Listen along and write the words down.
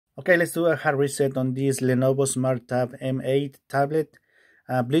Okay, let's do a hard reset on this Lenovo Smart Tab M8 tablet.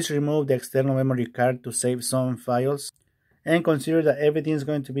 Please remove the external memory card to save some files. And consider that everything is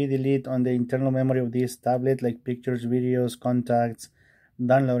going to be deleted on the internal memory of this tablet, like pictures, videos, contacts,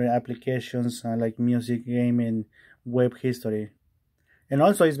 downloaded applications like music, gaming, web history. And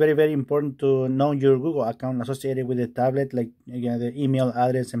also, it's very important to know your Google account associated with the tablet, like again, the email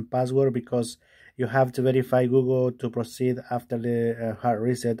address and password, because you have to verify Google to proceed after the hard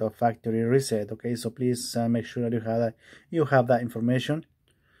reset or factory reset. Okay, so please make sure that you have that information.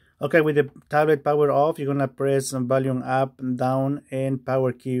 Okay, with the tablet power off, you're gonna press volume up, down, and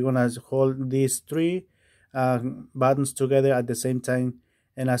power key. You're gonna hold these three buttons together at the same time,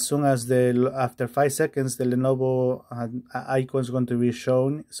 and as soon as after 5 seconds, the Lenovo icon is going to be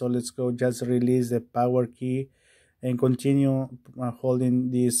shown. So let's go. Just release the power key, and continue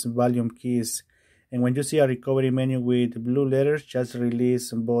holding these volume keys. And when you see a recovery menu with blue letters, just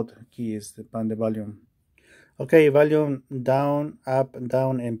release both keys on the volume. Okay, volume down, up,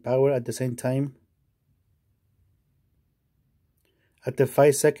 down, and power at the same time. After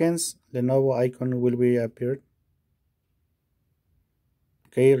 5 seconds, Lenovo icon will be appeared.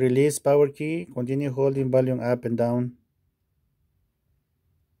 Okay, release power key, continue holding volume up and down.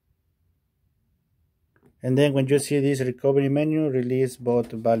 And then when you see this recovery menu, release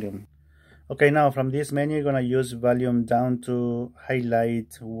both volume. Okay, now from this menu, you're gonna use volume down to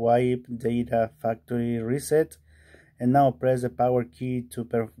highlight wipe data factory reset. And now press the power key to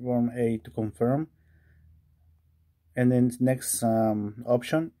confirm. And then next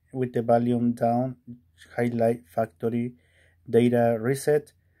option with the volume down, highlight factory data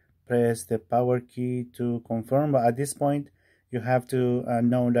reset, press the power key to confirm. But at this point, you have to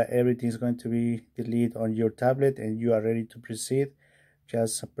know that everything is going to be deleted on your tablet and you are ready to proceed.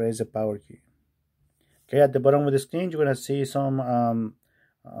 Just press the power key. Okay, at the bottom of the screen, you're going to see some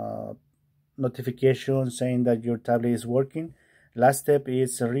notification saying that your tablet is working. Last step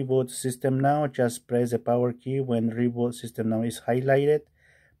is Reboot System Now. Just press the power key when Reboot System Now is highlighted.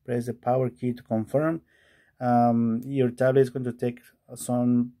 Press the power key to confirm. Your tablet is going to take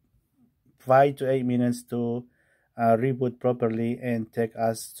some 5 to 8 minutes to reboot properly and take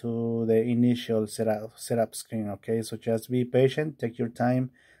us to the initial setup screen. Okay, so just be patient, take your time,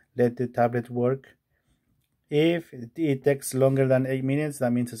 let the tablet work. If it takes longer than 8 minutes,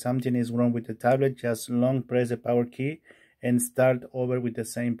 that means something is wrong with the tablet. Just long press the power key and start over with the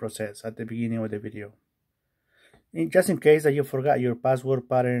same process at the beginning of the video. Just in case that you forgot your password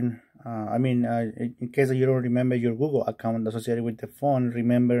pattern, in case that you don't remember your Google account associated with the phone,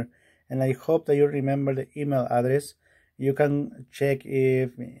 remember, and I hope that you remember the email address. You can check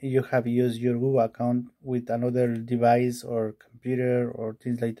if you have used your Google account with another device or computer or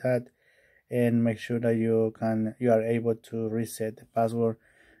things like that, and make sure that you are able to reset the password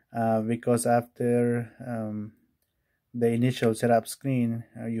because after the initial setup screen,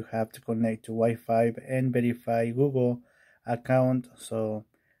 you have to connect to Wi-Fi and verify Google account. So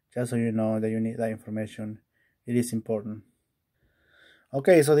just so you know that you need that information, it is important.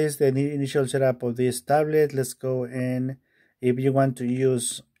 Okay, so this is the initial setup of this tablet. Let's go in. If you want to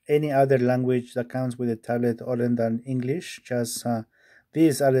use any other language that comes with the tablet other than English, just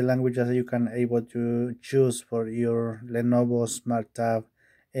these are the languages that you can able to choose for your Lenovo Smart Tab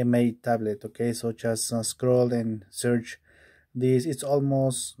M8 tablet. Okay, so just scroll and search this. It's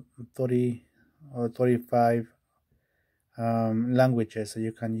almost 30 or 35 languages that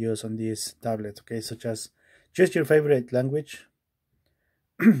you can use on this tablet. Okay, so just choose your favorite language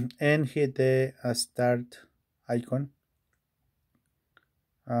and hit the start icon.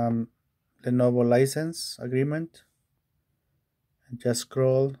 Lenovo license agreement. Just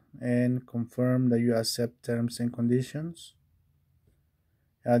scroll and confirm that you accept terms and conditions.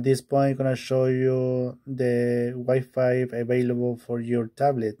 At this point, I'm going to show you the Wi-Fi available for your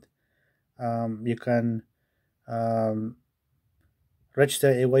tablet. You can register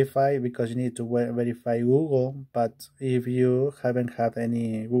a Wi-Fi because you need to verify Google, but if you haven't had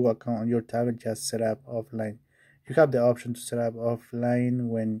any Google account on your tablet, just set up offline. You have the option to set up offline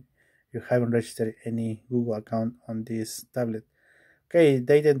when you haven't registered any Google account on this tablet. Okay,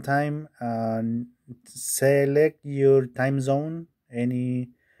 date and time. Select your time zone, any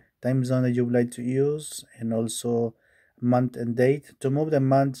time zone that you would like to use, and also month and date. To move the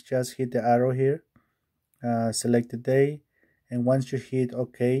month, just hit the arrow here, select the day, and once you hit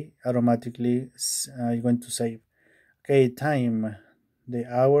OK, automatically you're going to save. Okay, time, the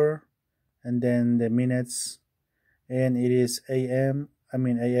hour, and then the minutes, and it is AM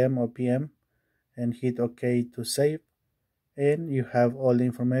or PM, and hit OK to save. And you have all the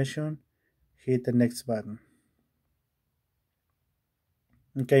information. Hit the next button.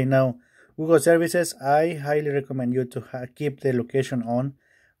 Okay, now Google services, I highly recommend you to keep the location on,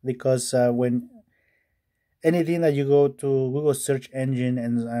 because when anything that you go to Google search engine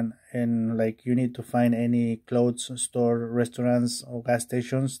and like you need to find any clothes store, restaurants, or gas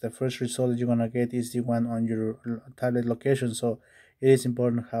stations, the first result you're gonna get is the one on your tablet location. So it is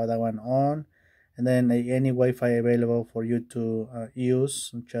important to have that one on, and then any Wi-Fi available for you to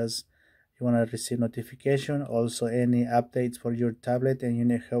use, just you want to receive notification. Also, any updates for your tablet, and you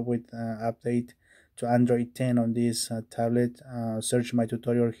need help with update to Android 10 on this tablet. Search my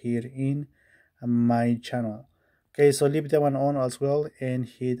tutorial here in my channel. Okay, so leave that one on as well and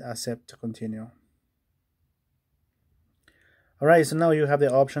hit accept to continue. Alright, so now you have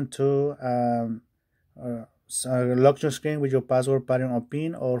the option to lock your screen with your password, pattern, or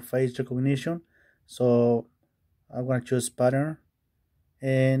pin, or face recognition. So I'm going to choose pattern,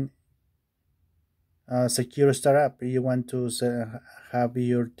 and secure startup. You want to have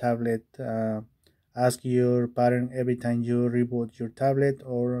your tablet ask your pattern every time you reboot your tablet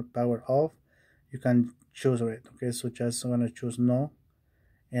or power off. You can choose it. Okay, so just I'm gonna choose no,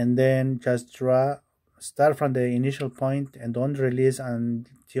 and then just start from the initial point and don't release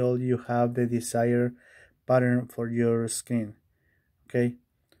until you have the desired pattern for your screen. Okay,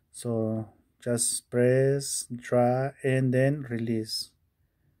 so just press draw and then release,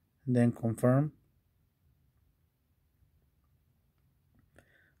 and then confirm.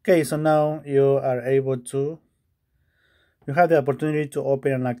 Okay, so now you are able to, you have the opportunity to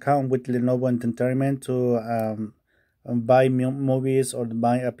open an account with Lenovo Entertainment to buy movies or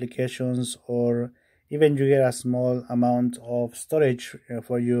buy applications, or even you get a small amount of storage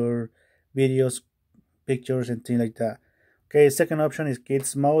for your videos, pictures, and things like that. Okay, second option is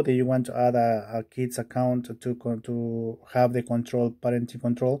kids mode. If you want to add a kids account to have the parenting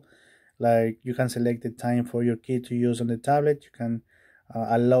control, like you can select the time for your kid to use on the tablet. You can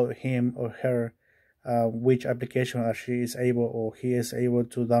allow him or her which application she is able or he is able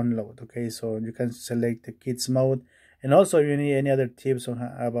to download. Okay, so you can select the kids mode, and also if you need any other tips on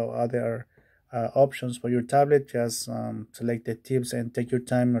about other options for your tablet, just select the tips and take your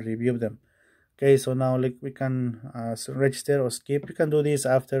time and review them. Okay, so now like we can register or skip. You can do this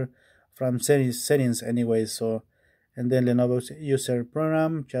after from settings anyway. So, and then Lenovo user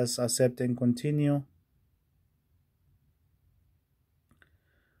program, just accept and continue.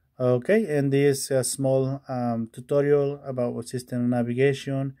 Okay, and this small tutorial about system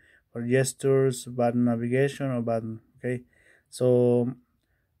navigation or gestures, button navigation or button. Okay, so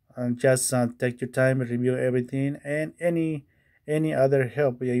just take your time, review everything, and any other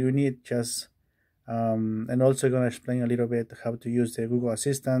help you need, just and also gonna explain a little bit how to use the Google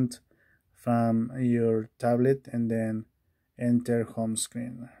Assistant from your tablet, and then enter home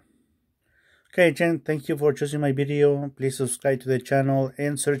screen. Okay, Jen, thank you for choosing my video. Please subscribe to the channel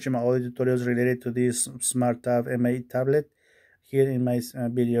and search my other tutorials related to this Smart Tab M8 tablet here in my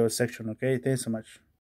video section. Okay, thanks so much.